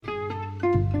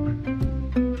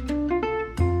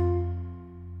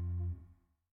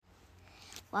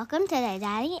Welcome to the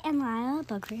Daddy and Lila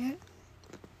book review.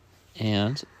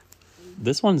 And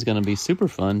this one's going to be super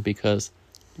fun because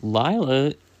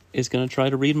Lila is going to try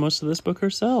to read most of this book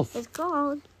herself. It's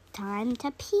called Time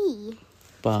to Pee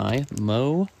By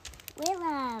Mo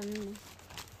Willem.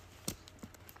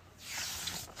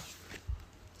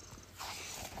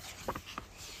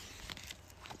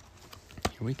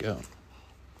 Here we go.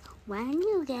 When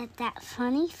you get that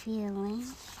funny feeling,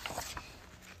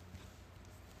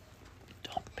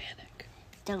 Don't panic.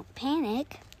 don't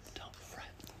panic, Don't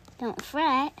fret. don't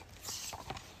fret.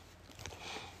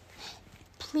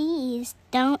 Please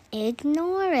don't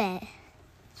ignore it.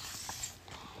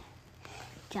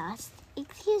 Just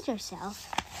excuse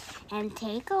yourself and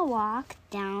take a walk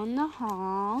down the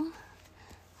hall.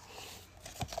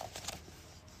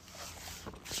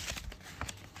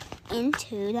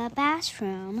 Into the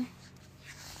bathroom.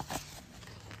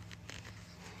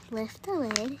 Lift the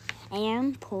lid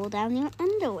and pull down your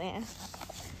underwear.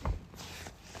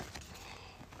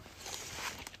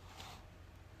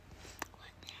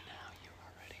 Now you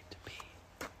are ready to pee.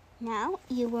 Now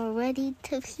you are ready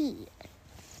to pee.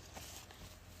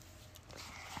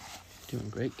 Doing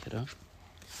great, kiddo.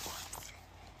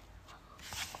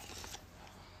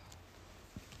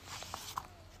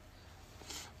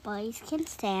 Boys can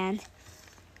stand.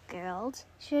 Girls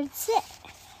should sit.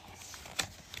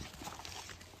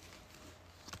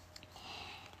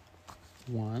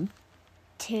 One.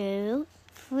 2,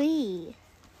 3.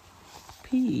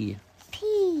 Pee.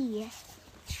 Pee.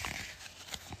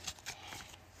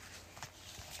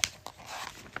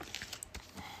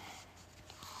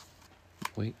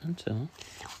 Wait until.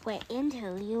 Wait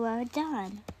until you are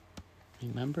done.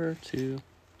 Remember to.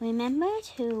 Remember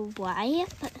to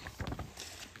wipe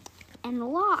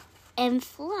and lock and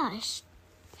flush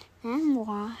and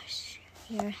wash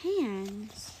your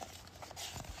hands.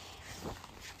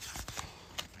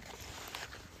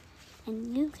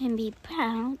 And you can be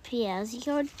proud because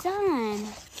you're done.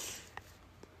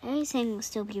 Everything will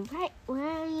still be right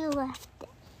where you left it.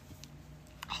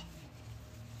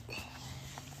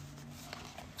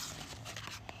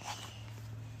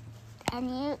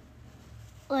 And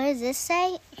what does this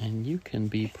say? And you can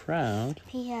be proud.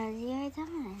 Because you're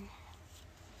done.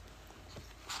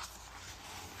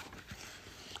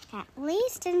 At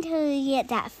least until you get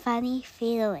that funny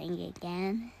feeling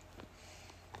again.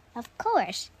 Of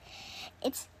course.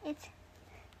 It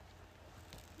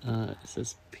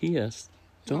says P.S.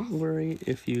 Don't worry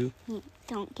if you.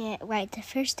 don't get it right the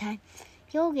first time.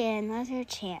 You'll get another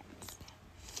chance.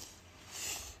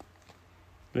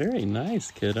 Very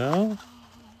nice, kiddo.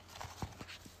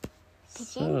 Pigeon,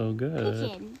 So good.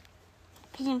 Pigeon.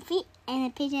 Pigeon feet and a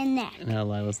pigeon neck. Now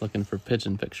Lila's looking for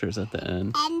pigeon pictures at the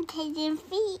end. And pigeon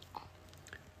feet.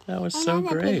 That was so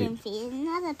Another great. pigeon feet.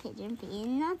 Another pigeon feet.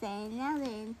 Another.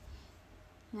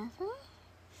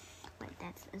 Wait,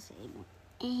 that's the same one.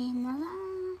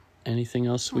 Another. Anything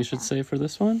else we should say for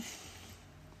this one?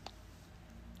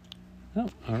 Oh,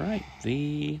 all right.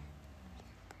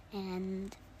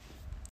 And